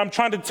 But I'm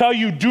trying to tell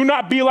you, do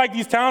not be like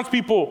these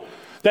townspeople,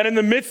 that in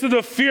the midst of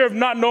the fear of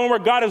not knowing where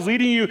God is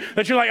leading you,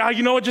 that you're like,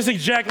 you know what, just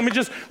eject. Let me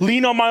just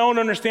lean on my own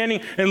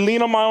understanding and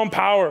lean on my own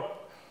power.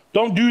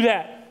 Don't do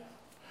that.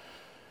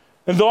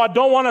 And though I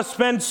don't want to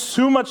spend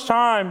too much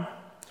time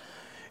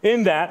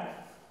in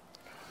that,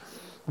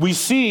 we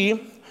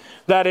see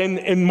that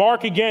in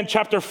Mark again,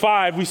 chapter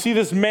 5, we see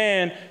this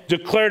man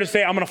declare to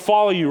say, I'm going to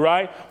follow you,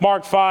 right?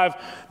 Mark 5,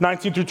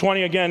 19 through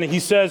 20 again. He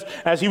says,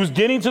 as he was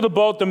getting to the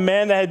boat, the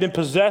man that had been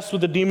possessed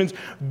with the demons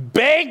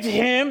begged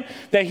him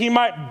that he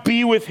might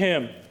be with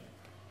him.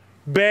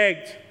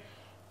 Begged,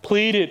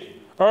 pleaded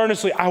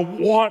earnestly, I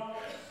want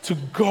to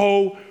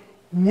go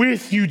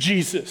with you,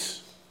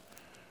 Jesus.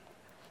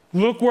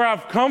 Look where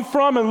I've come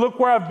from and look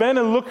where I've been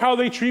and look how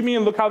they treat me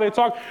and look how they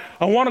talk.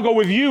 I want to go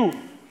with you.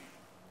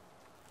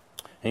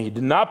 And he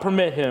did not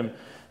permit him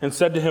and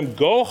said to him,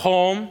 go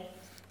home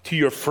to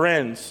your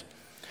friends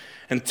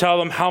and tell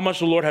them how much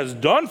the Lord has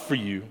done for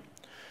you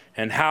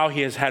and how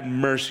he has had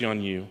mercy on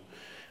you.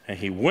 And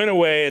he went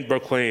away and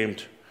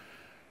proclaimed,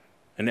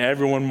 and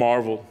everyone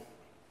marveled.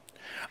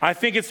 I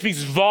think it speaks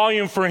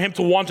volume for him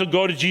to want to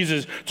go to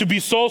Jesus, to be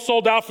so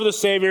sold out for the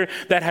Savior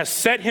that has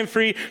set him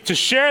free, to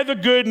share the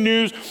good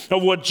news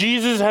of what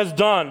Jesus has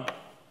done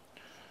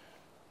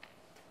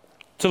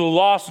to the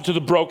lost and to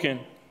the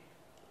broken.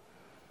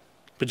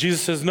 But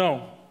Jesus says,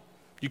 no,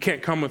 you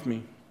can't come with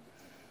me.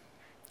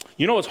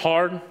 You know what's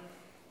hard?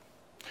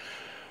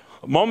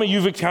 The moment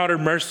you've encountered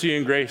mercy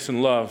and grace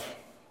and love,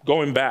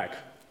 going back.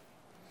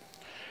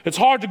 It's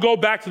hard to go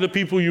back to the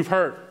people you've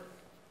hurt.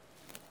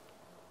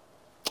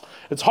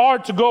 It's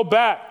hard to go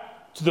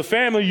back to the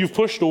family you've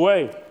pushed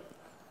away.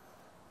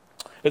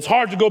 It's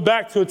hard to go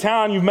back to a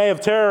town you may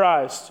have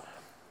terrorized,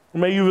 or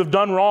may you have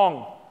done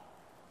wrong.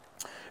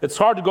 It's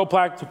hard to go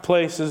back to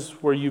places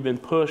where you've been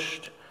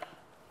pushed,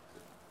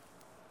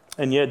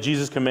 and yet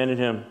Jesus commanded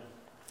him.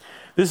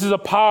 This is a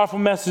powerful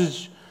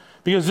message,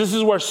 because this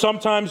is where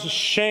sometimes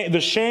the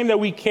shame that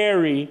we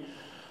carry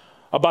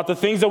about the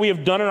things that we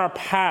have done in our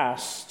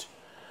past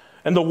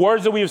and the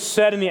words that we have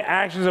said and the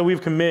actions that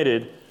we've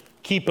committed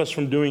keep us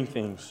from doing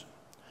things.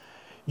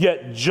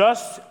 Yet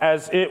just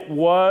as it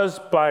was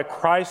by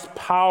Christ's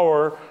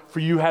power for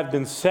you have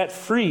been set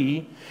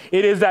free,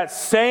 it is that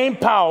same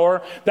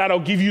power that'll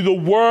give you the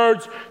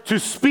words to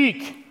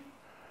speak.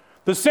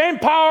 The same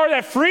power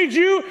that freed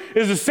you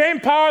is the same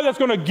power that's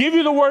going to give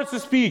you the words to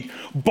speak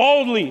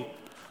boldly,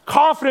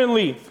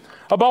 confidently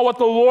about what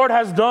the Lord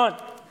has done.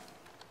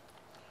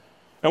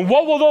 And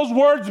what will those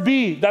words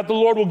be that the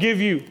Lord will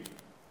give you?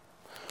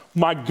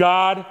 My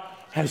God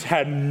has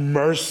had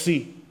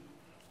mercy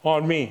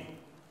on me.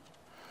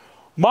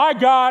 My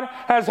God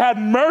has had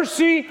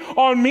mercy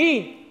on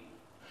me.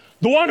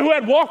 The one who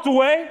had walked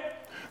away,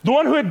 the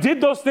one who had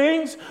did those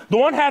things, the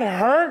one had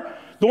hurt,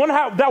 the one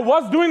that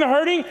was doing the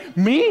hurting,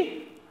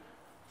 me.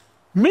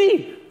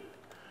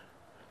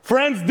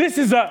 Friends, this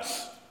is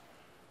us.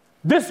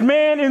 This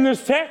man in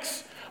this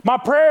text, my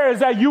prayer is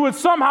that you would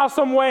somehow,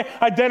 some way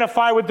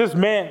identify with this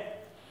man.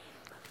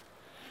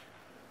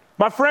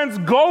 My friends,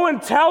 go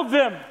and tell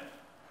them.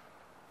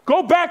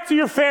 Go back to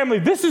your family.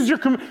 This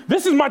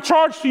is my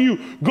charge to you.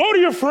 Go to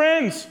your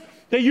friends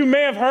that you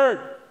may have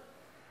hurt.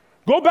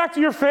 Go back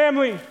to your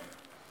family.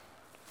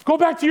 Go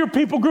back to your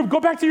people group. Go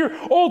back to your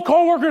old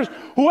coworkers.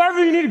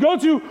 Whoever you need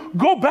to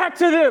go back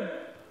to them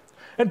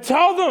and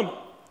tell them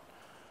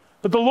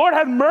that the Lord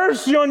had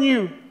mercy on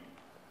you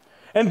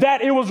and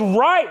that it was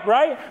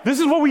right? This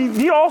is what we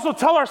need to also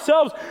tell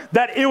ourselves,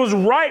 that it was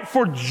right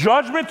for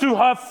judgment to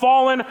have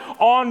fallen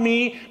on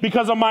me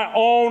because of my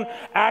own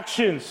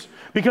actions,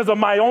 because of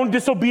my own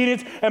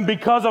disobedience, and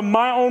because of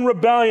my own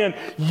rebellion.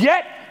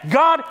 Yet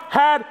God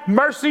had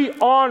mercy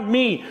on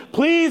me.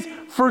 Please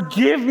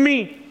forgive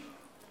me.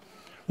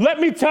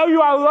 Let me tell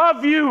you I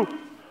love you.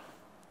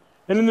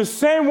 And in the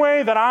same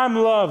way that I'm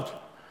loved,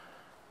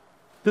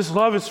 this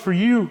love is for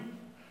you.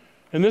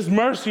 And this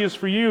mercy is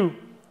for you.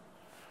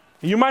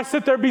 And you might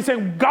sit there and be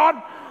saying,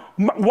 God,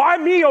 why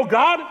me, oh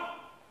God?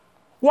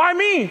 Why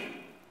me?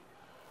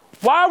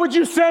 Why would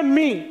you send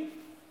me?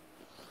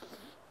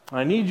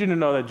 I need you to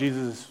know that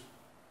Jesus is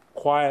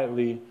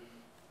quietly,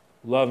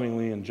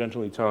 lovingly, and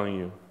gently telling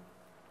you,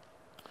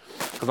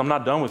 because I'm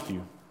not done with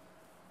you.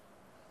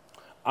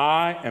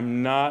 I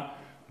am not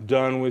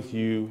done with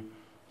you,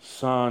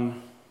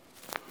 son,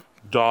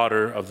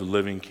 daughter of the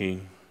living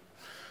King.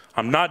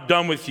 I'm not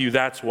done with you,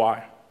 that's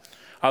why.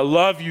 I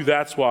love you,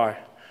 that's why.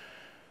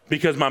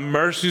 Because my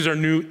mercies are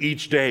new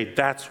each day,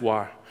 that's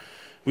why.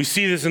 We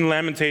see this in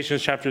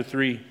Lamentations chapter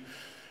 3.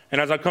 And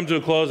as I come to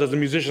a close, as the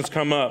musicians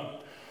come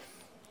up,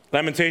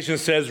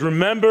 Lamentations says,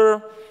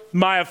 remember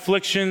my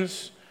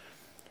afflictions,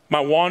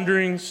 my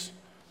wanderings,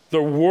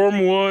 the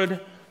wormwood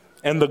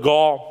and the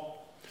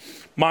gall.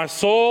 My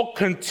soul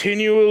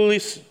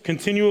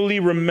continually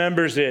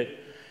remembers it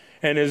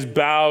and is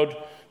bowed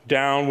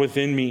down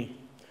within me.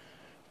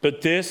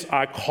 But this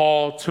I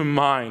call to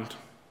mind.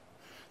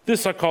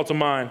 This I call to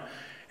mind,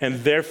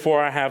 and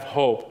therefore I have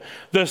hope.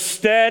 The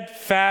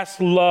steadfast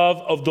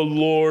love of the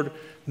Lord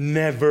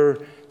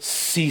never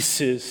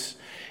ceases.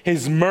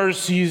 His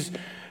mercies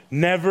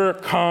never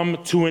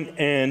come to an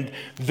end.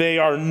 They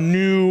are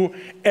new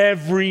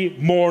every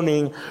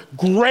morning.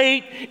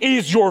 Great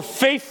is your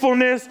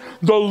faithfulness.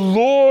 The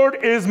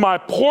Lord is my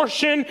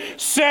portion,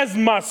 says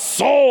my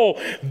soul.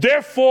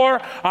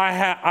 Therefore,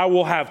 I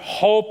will have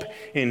hope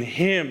in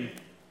him.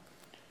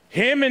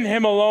 Him and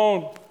him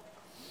alone.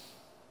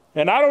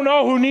 And I don't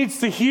know who needs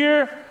to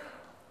hear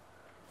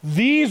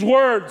these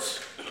words,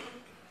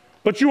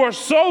 but you are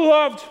so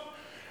loved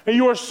and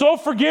you are so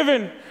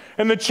forgiven.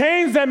 And the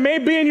chains that may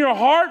be in your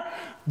heart,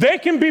 they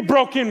can be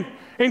broken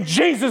in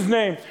Jesus'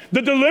 name.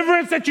 The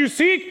deliverance that you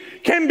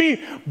seek can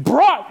be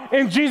brought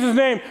in Jesus'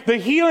 name. The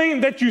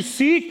healing that you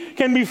seek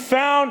can be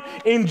found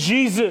in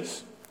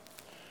Jesus.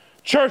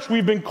 Church,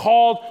 we've been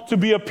called to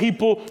be a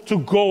people to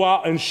go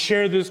out and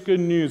share this good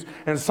news.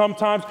 And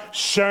sometimes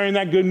sharing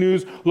that good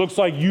news looks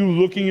like you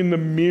looking in the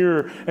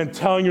mirror and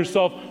telling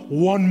yourself,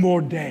 one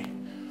more day.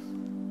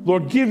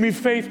 Lord, give me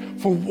faith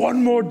for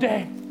one more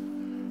day.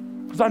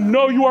 Because I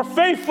know you are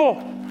faithful,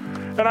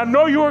 and I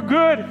know you are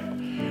good.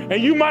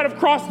 And you might have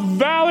crossed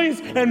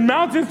valleys and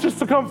mountains just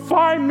to come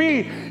find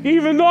me,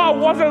 even though I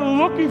wasn't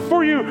looking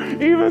for you,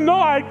 even though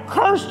I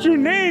cursed your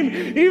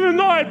name, even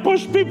though I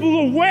pushed people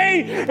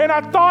away, and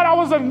I thought I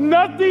was a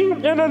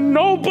nothing and a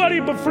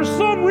nobody. But for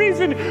some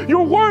reason,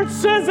 your word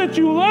says that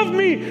you love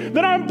me,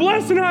 that I'm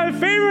blessed and highly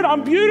favored,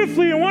 I'm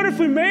beautifully and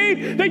wonderfully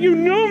made, that you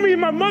knew me in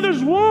my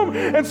mother's womb.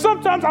 And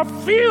sometimes I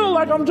feel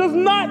like I'm just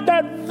not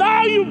that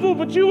valuable,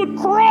 but you would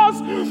cross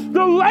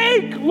the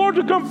lake, Lord,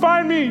 to come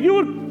find me. You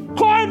would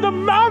climb the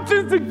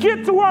mountains to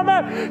get to where I'm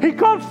at. He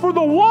comes for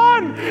the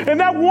one, and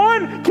that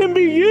one can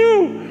be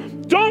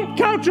you. Don't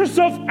count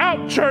yourself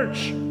out, church.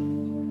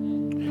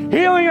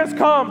 Healing has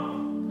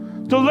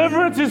come.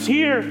 Deliverance is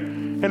here,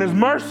 and his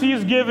mercy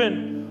is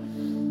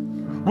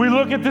given. We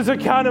look at this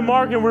account in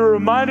Mark, and we're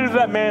reminded of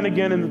that man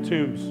again in the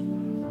tombs.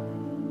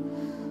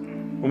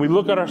 When we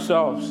look at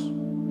ourselves,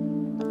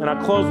 and I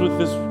close with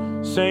this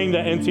saying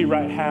that N.T.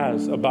 Wright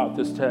has about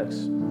this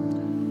text.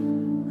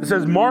 It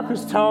says, Mark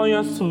is telling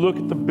us to look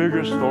at the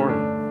bigger story.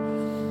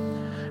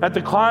 At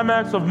the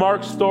climax of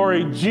Mark's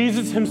story,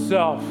 Jesus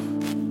himself,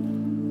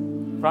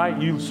 right?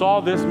 You saw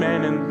this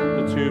man in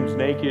the tombs,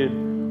 naked,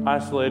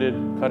 isolated,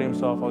 cutting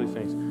himself, all these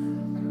things.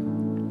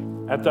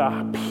 At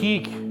the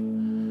peak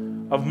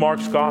of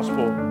Mark's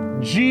gospel,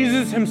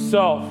 Jesus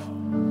himself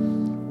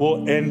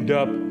will end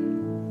up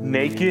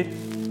naked,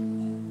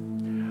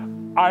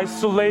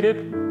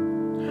 isolated,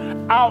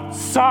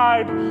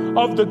 outside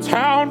of the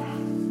town,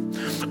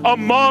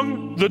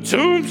 among the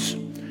tombs,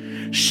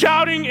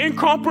 shouting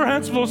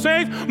incomprehensible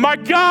sayings, my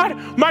God,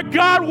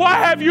 why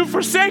have you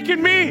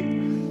forsaken me?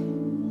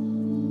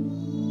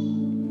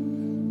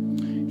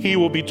 He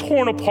will be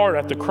torn apart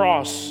at the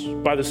cross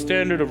by the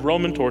standard of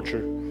Roman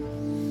torture.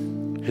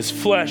 His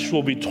flesh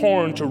will be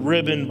torn to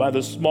ribbon by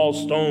the small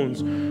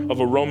stones of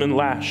a Roman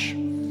lash.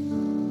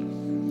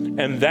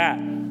 And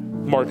that,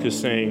 Mark is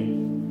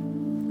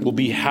saying, will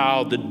be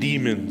how the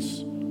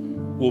demons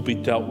will be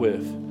dealt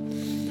with.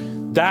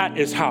 That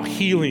is how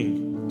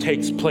healing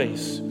takes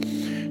place.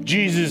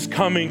 Jesus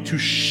coming to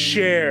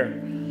share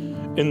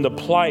in the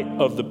plight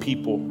of the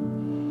people.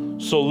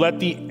 So let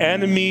the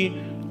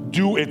enemy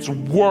do its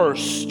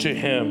worst to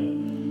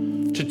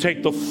him, to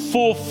take the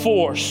full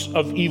force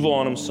of evil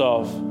on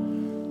himself,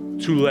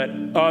 to let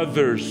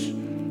others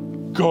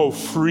go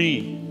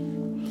free.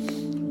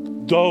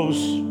 Those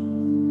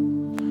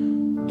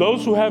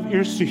who have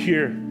ears to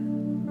hear,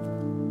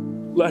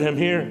 let him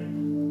hear.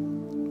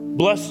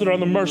 Blessed are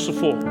the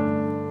merciful,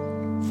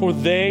 for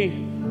they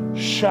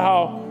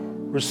shall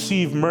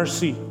receive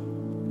mercy.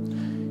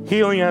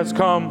 Healing has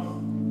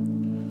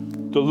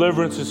come,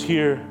 deliverance is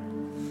here,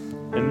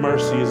 and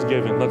mercy is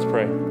given. Let's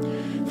pray.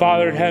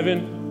 Father in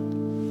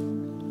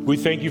heaven, we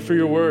thank you for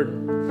your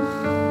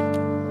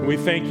word. We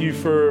thank you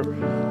for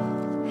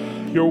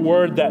your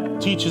word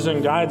that teaches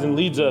and guides and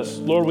leads us.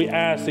 Lord, we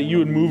ask that you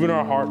would move in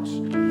our hearts,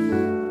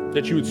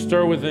 that you would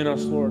stir within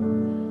us, Lord,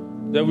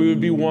 that we would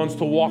be ones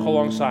to walk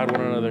alongside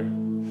one another.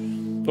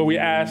 Lord, we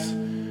ask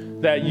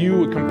that you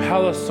would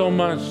compel us so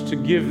much to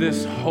give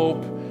this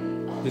hope,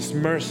 this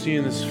mercy,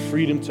 and this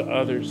freedom to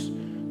others,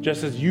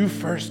 just as you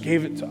first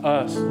gave it to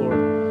us,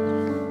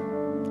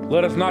 Lord.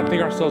 Let us not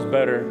think ourselves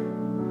better,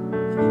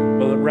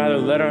 but rather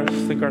let us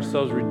think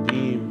ourselves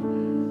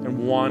redeemed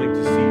and wanting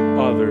to see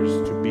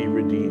others to be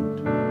redeemed.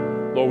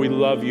 Lord, we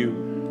love you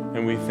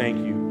and we thank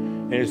you.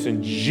 And it's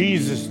in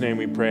Jesus' name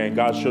we pray. And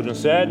God's children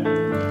said,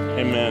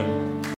 amen.